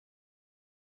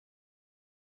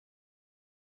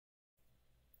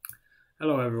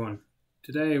Hello everyone.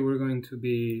 Today we're going to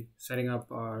be setting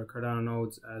up our Cardano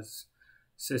nodes as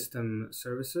system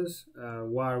services.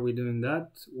 Why are we doing that?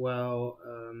 Well,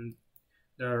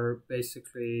 there are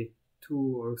basically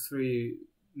 2 or 3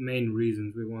 main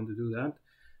reasons we want to do that.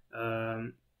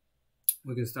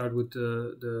 We can start with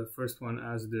the first one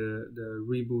as the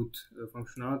reboot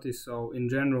functionality. So in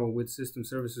general, with system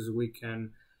services, we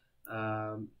can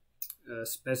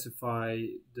specify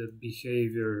the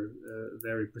behavior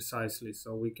very precisely,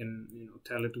 so we can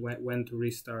tell it when to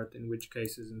restart, in which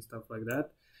cases, and stuff like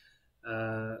that.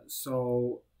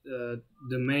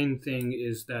 The main thing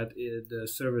is that the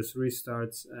service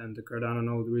restarts and the Cardano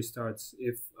node restarts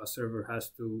if a server has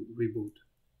to reboot.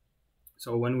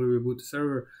 So when we reboot the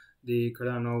server, the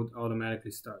Cardano node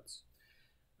automatically starts.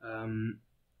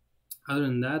 Other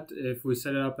than that, if we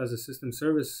set it up as a system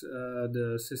service,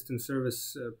 the system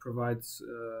service provides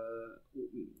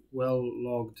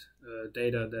well-logged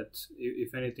data that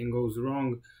if anything goes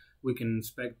wrong, we can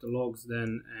inspect the logs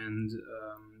then, and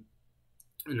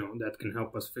that can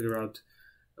help us figure out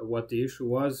what the issue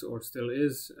was or still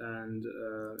is, and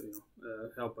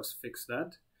help us fix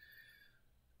that.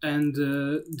 And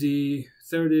the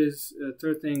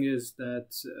third thing is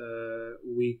that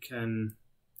we can,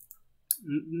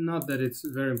 not that it's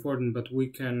very important, but we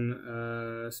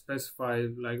can specify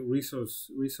like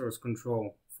resource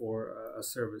control for a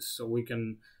service, so we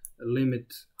can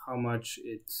limit how much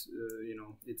it's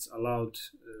allowed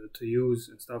to use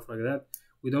and stuff like that.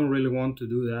 We don't really want to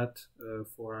do that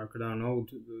for our Cardano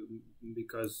node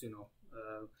because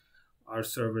our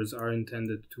servers are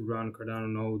intended to run Cardano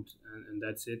node, and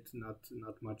that's it, not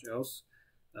much else.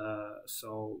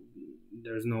 So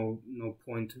there's no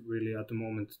point really at the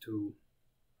moment to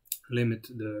limit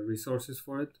the resources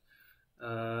for it,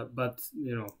 but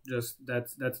just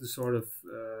that's the sort of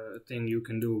thing you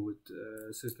can do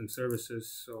with system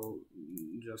services. So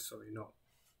just so you know.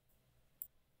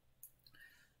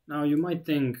 Now you might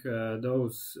think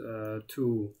those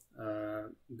 2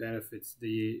 benefits,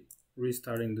 the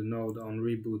restarting the node on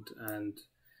reboot and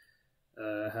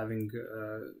having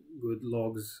good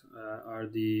logs, are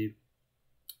the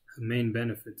main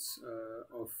benefits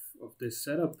of this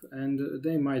setup, and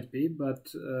they might be, but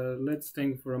let's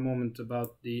think for a moment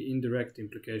about the indirect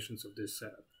implications of this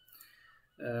setup.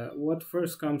 What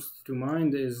first comes to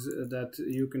mind is that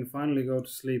you can finally go to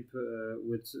sleep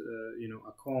with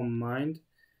a calm mind,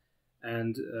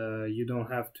 and you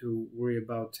don't have to worry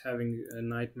about having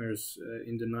nightmares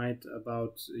in the night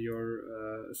about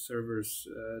your servers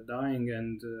dying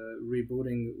and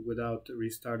rebooting without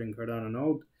restarting Cardano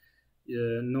node.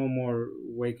 No more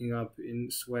waking up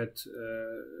in sweat,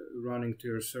 running to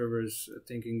your servers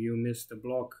thinking you missed a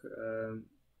block,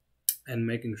 and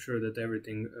making sure that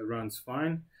everything runs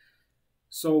fine.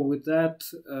 So with that,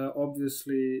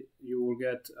 obviously you will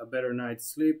get a better night's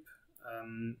sleep.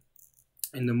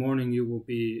 In the morning you will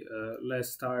be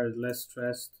less tired, less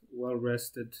stressed, well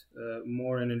rested,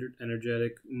 more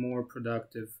energetic, more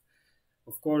productive.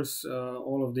 Of course,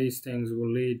 all of these things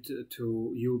will lead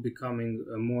to you becoming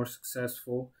more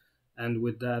successful, and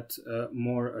with that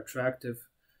more attractive.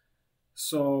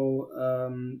 So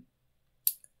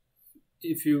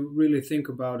if you really think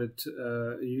about it,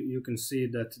 you can see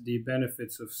that the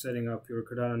benefits of setting up your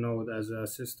Cardano node as a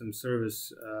system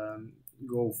service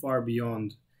go far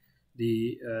beyond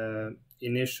the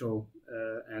initial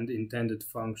and intended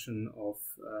function of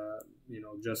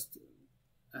just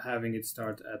having it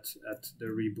start at the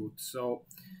reboot. So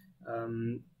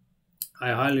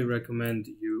I highly recommend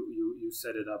you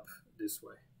set it up this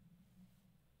way.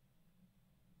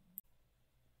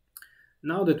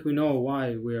 Now that we know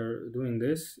why we're doing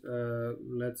this,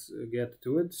 let's get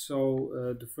to it. So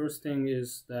the first thing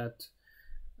is that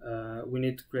we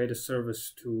need to create a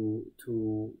service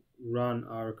to run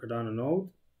our Cardano node,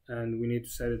 and we need to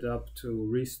set it up to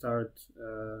restart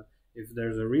if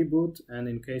there's a reboot, and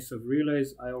in case of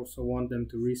relays, I also want them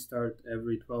to restart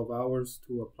every 12 hours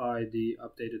to apply the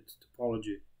updated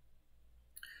topology.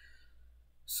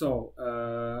 So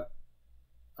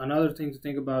another thing to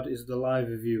think about is the live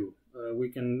view. We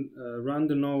can run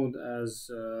the node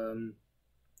as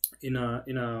in a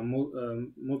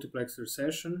multiplexer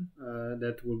session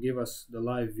that will give us the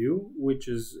live view, which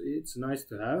it's nice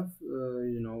to have.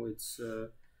 It's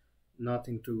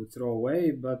nothing to throw away,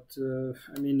 but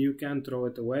I mean, you can throw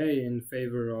it away in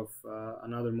favor of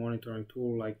another monitoring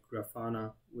tool like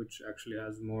Grafana, which actually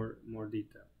has more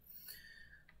detail.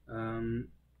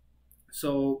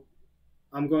 So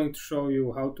I'm going to show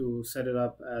you how to set it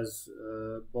up as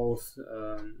both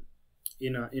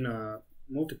in a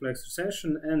multiplexer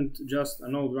session and just a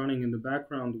node running in the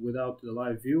background without the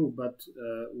live view, but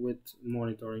with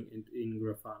monitoring in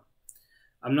Grafana.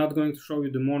 I'm not going to show you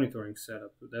the monitoring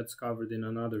setup, that's covered in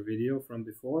another video from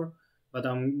before, but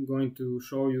I'm going to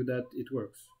show you that it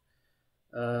works.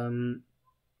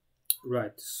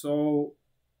 Right, so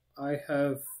I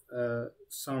have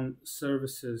some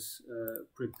services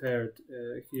prepared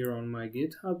here on my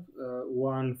GitHub,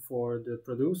 one for the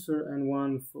producer and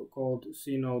one called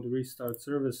cnode restart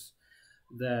service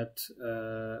that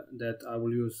I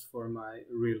will use for my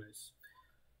relays.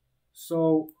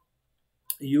 So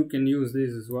you can use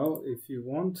this as well if you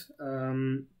want,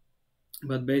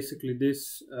 but basically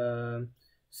this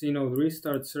cnode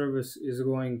restart service is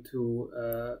going to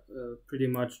pretty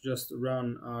much just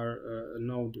run our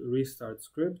node restart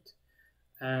script,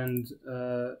 and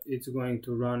it's going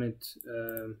to run it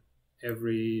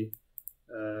every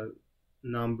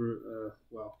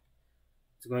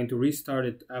it's going to restart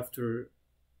it after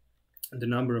the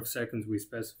number of seconds we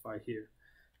specify here.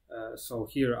 So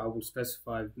here I will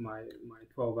specify my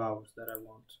 12 hours that I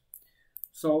want.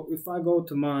 So if I go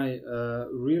to my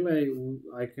relay,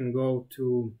 I can go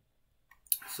to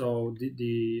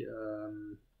the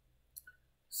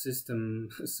system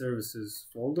services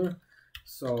folder.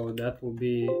 So that will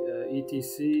be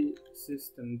etc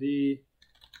systemd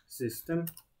system.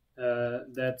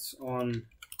 That's on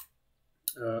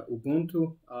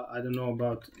Ubuntu. I don't know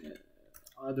about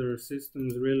other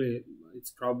systems, really.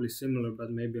 It's probably similar, but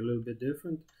maybe a little bit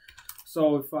different.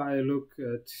 So if I look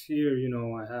at here, you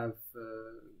know, I have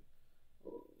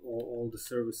all the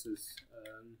services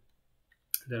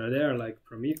that are there, like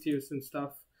Prometheus and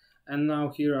stuff. And now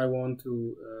here I want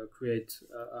to create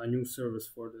a new service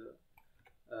for the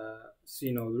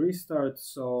cnode restart.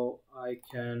 So I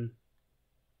can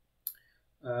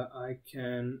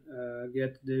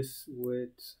get this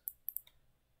with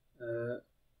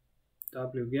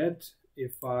wget.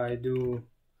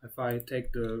 If I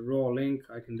take the raw link,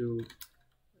 I can do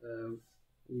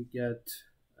we get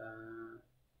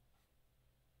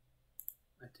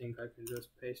I think I can just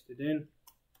paste it in.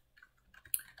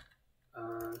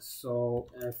 So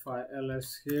if I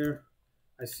ls here,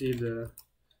 I see the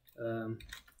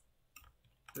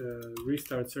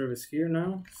restart service here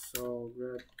now. So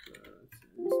grab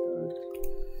restart.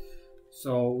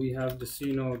 So we have the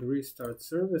cnode restart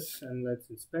service, and let's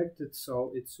inspect it.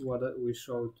 So it's what we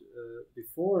showed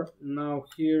before. Now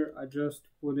here I just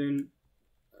put in,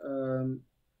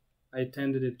 I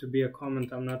intended it to be a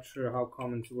comment. I'm not sure how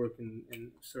comments work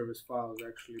in service files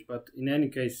actually, but in any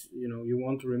case, you know, you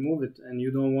want to remove it and you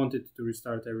don't want it to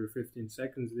restart every 15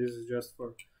 seconds. This is just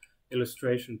for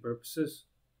illustration purposes.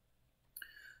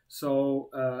 So,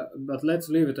 but let's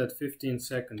leave it at 15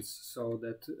 seconds so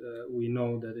that we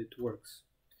know that it works.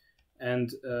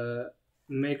 And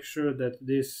make sure that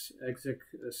this exec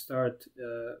start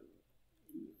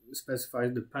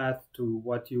specifies the path to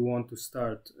what you want to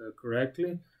start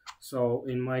correctly. So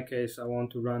in my case, I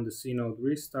want to run the cnode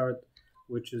restart,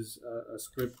 which is a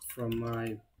script from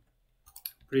my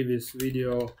previous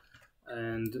video,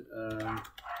 and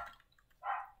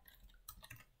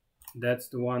that's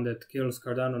the one that kills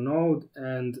Cardano-Node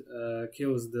and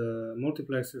kills the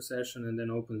multiplexer session, and then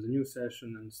opens a new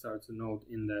session and starts a node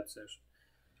in that session.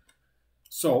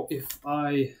 So if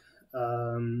I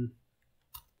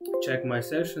check my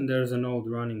session, there's a node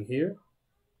running here,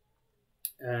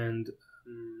 and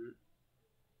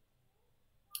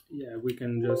yeah, we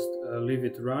can just leave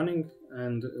it running,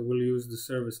 and we'll use the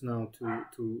service now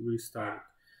to restart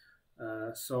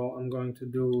it. So I'm going to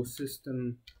do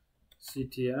systemctl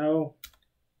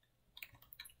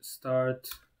start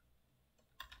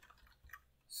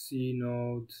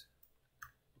cnode.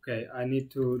 Okay, I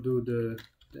need to do the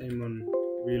daemon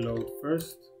reload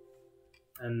first,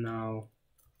 and now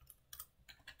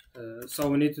so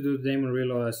we need to do the daemon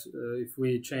reload as if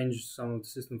we change some of the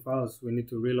system files, we need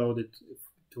to reload it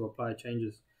to apply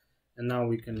changes. And now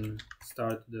we can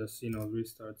start the cnode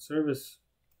restart service.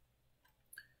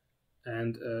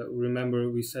 And remember,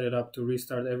 we set it up to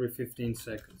restart every 15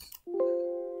 seconds.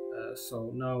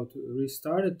 So now to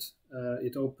restart it,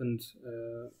 it opened,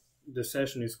 the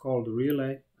session is called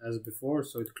relay as before,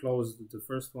 so it closed the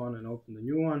first one and opened the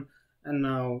new one, and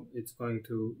now it's going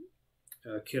to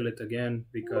kill it again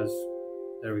because,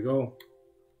 there we go,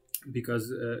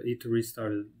 because it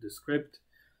restarted the script,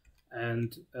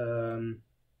 and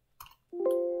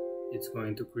it's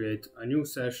going to create a new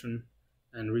session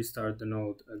and restart the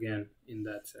node again in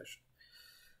that session.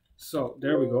 So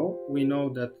there we go, we know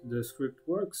that the script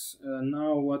works.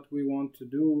 Now what we want to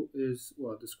do is,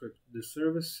 well, the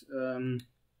service,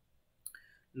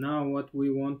 Now what we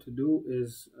want to do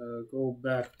is go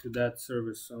back to that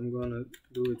service. So I'm gonna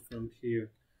do it from here.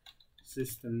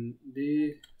 System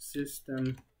D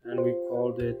system, and we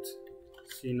called it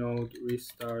cnode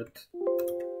restart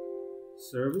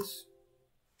service.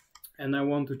 And I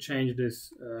want to change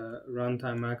this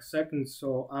runtime max seconds.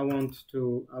 So I want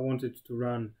it to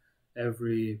run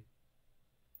every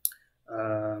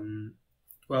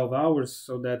 12 hours.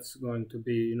 So that's going to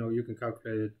be, you can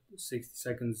calculate it 60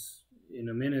 seconds in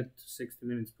a minute, 60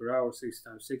 minutes per hour, 6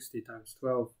 times 60 times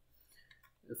 12,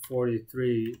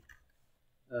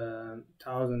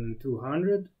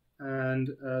 43,200, and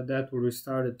that will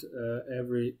restart it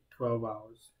every 12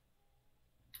 hours.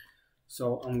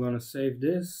 So I'm going to save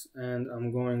this, and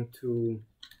I'm going to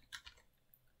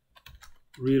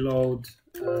reload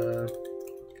the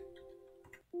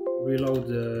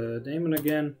daemon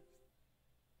again,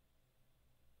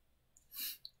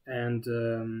 and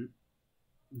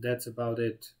that's about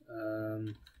it.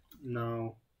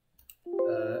 Now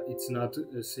it's not,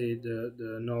 say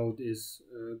the node is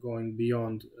going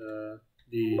beyond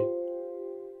the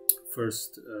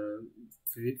first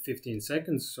 15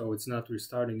 seconds, so it's not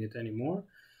restarting it anymore.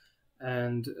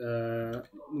 And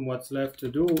what's left to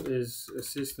do is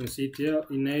systemctl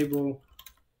enable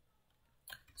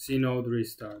cnode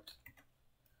restart.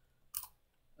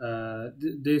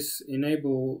 This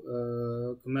enable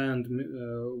command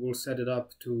will set it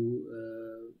up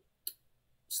to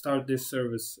start this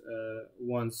service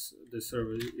once the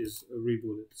server is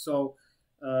rebooted. So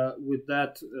with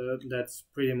that, that's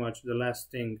pretty much the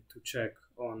last thing to check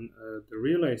on the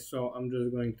relay. So I'm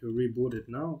just going to reboot it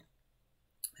now,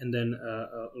 and then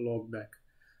log back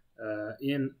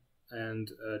in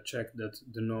and check that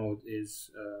the node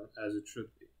is as it should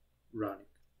be running.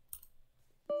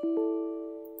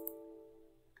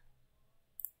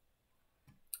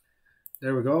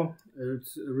 There we go,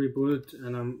 it's rebooted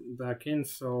and I'm back in.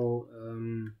 So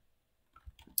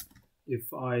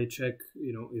if I check,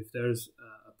 if there's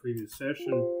a previous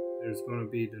session, there's going to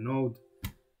be the node,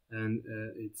 and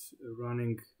it's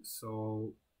running,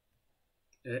 so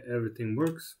everything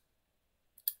works.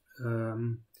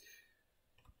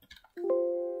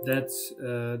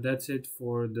 That's it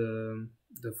for the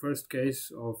first case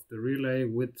of the relay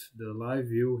with the live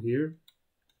view here.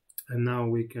 And now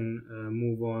we can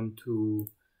move on to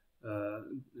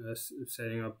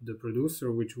setting up the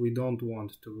producer, which we don't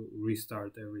want to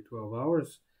restart every 12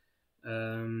 hours,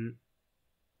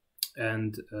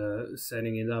 and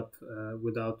setting it up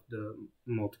without the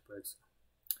multiplexer.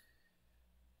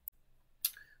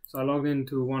 So I logged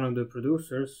into one of the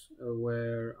producers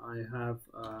where I have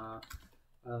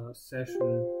a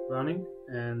session running,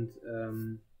 and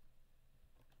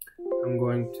I'm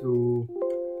going to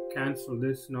cancel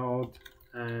this node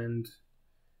and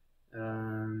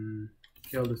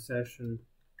kill the session.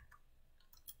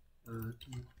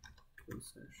 Kill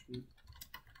session.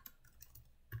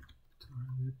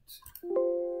 Target.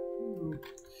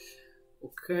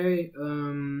 Okay.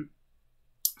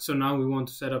 So now we want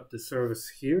to set up the service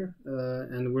here,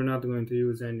 and we're not going to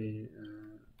use any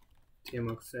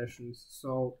TMUX sessions.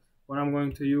 So what I'm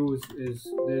going to use is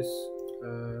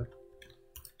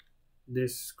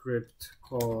this script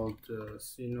called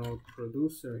cnode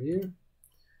producer here.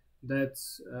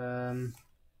 That's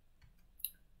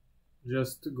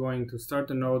just going to start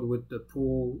the node with the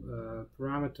pool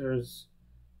parameters,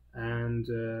 and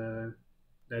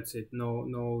that's it.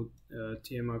 No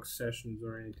TMUX sessions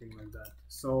or anything like that.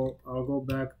 So I'll go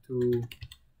back to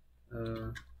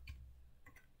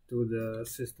the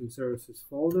system services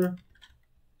folder,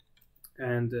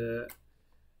 and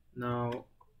now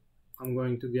I'm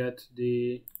going to get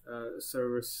the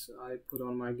service I put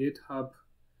on my GitHub.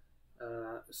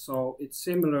 So it's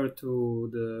similar to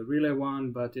the relay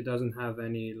one, but it doesn't have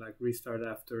any like restart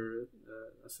after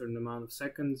a certain amount of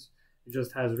seconds. It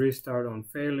just has restart on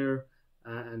failure,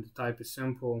 and the type is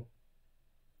simple,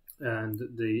 and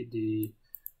the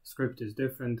script is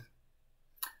different.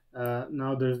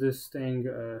 Now there's this thing,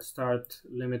 start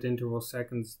limit interval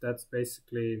seconds. That's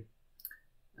basically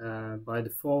by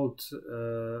default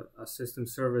a system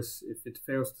service, if it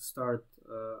fails to start,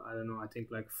 I don't know, I think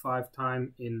like 5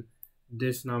 times in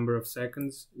this number of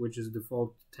seconds, which is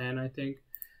default 10, I think,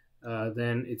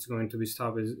 then it's going to be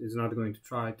stopped. It's not going to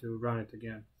try to run it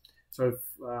again. So if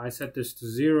I set this to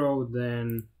 0,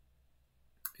 then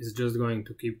it's just going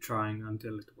to keep trying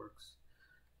until it works.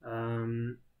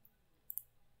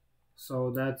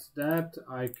 So that's that.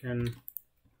 I can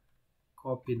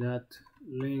copy that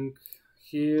link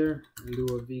here and do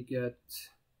a wget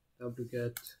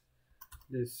wget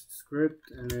this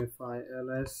script, and if I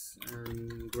ls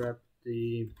and grab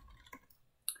the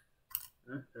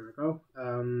There we go.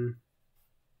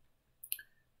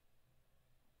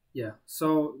 Yeah,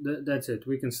 so that's it.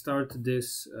 We can start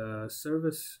this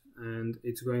service, and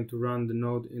it's going to run the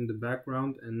node in the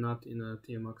background and not in a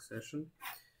TMX session.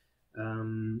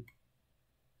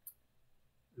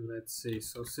 Let's see.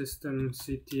 So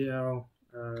systemctl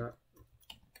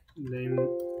name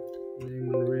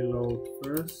and reload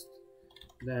first,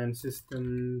 then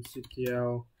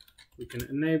systemctl, we can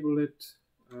enable it,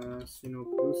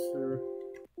 cnode producer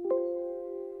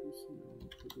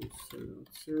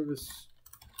service,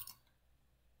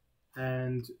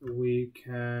 and we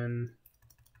can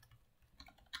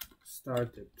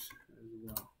start it as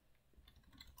well.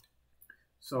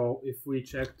 So if we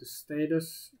check the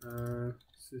status,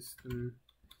 systemctl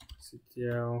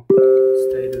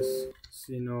status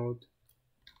cnode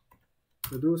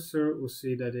producer, we'll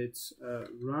see that it's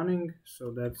running,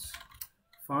 so that's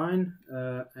fine.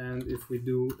 And if we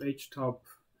do htop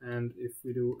and if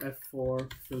we do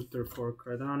F4 filter for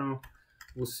Cardano,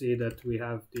 we'll see that we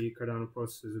have the Cardano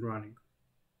process running.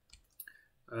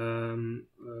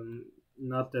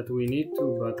 Not that we need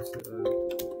to, but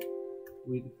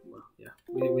we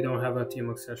don't have a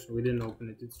TMX session. We didn't open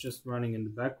it. It's just running in the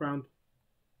background,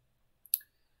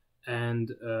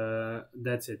 and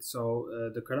that's it. So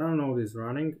the Cardano node is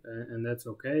running, and that's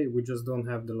okay. We just don't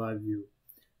have the live view.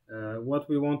 What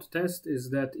we want to test is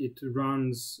that it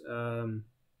runs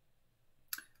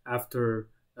after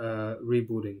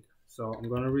rebooting. So I'm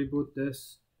gonna reboot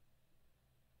this,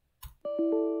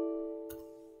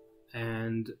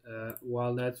 and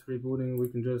while that's rebooting, we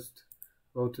can just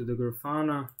go to the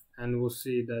Grafana, and we'll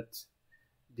see that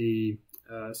the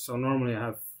so normally I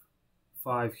have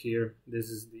 5 here. This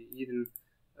is the Eden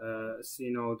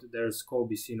cnode. There's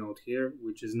Kobe cnode here,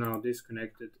 which is now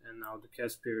disconnected, and now the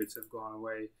cast periods have gone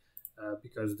away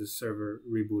because the server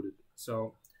rebooted.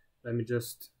 So let me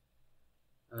just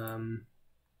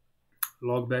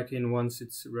log back in once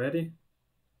it's ready.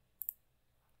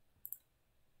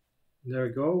 There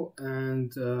we go.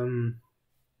 And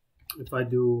if I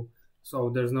do, so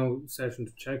there's no session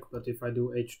to check, but if I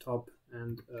do htop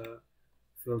and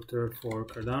filter for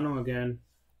Cardano again,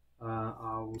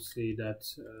 I will see that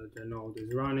the node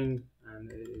is running,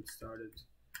 and it started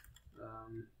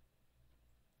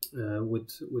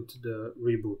with the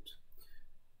reboot.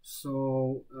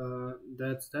 So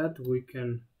that's that. We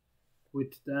can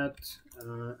quit that,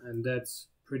 and that's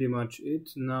pretty much it.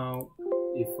 Now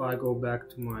if I go back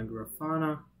to my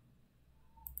Grafana,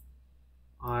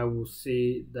 I will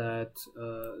see that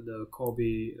the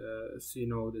Kobe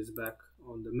cnode is back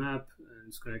on the map and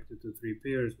it's connected to 3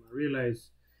 peers, my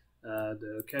relays.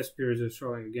 The cast peers are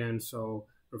showing again, so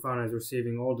Grafana is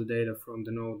receiving all the data from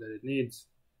the node that it needs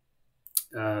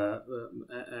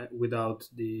without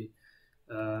the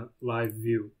live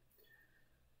view.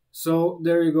 So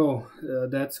there you go.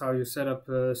 That's how you set up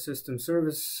a system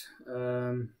service.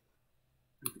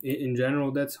 In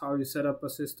general, that's how you set up a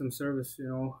system service, you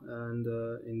know, and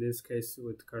in this case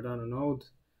with Cardano-Node.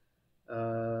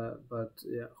 But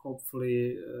yeah,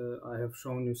 hopefully I have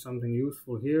shown you something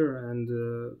useful here, and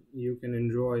you can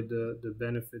enjoy the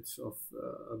benefits of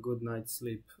a good night's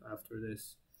sleep after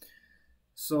this.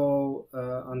 So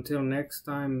until next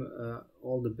time,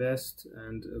 all the best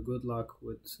and good luck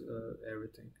with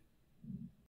everything.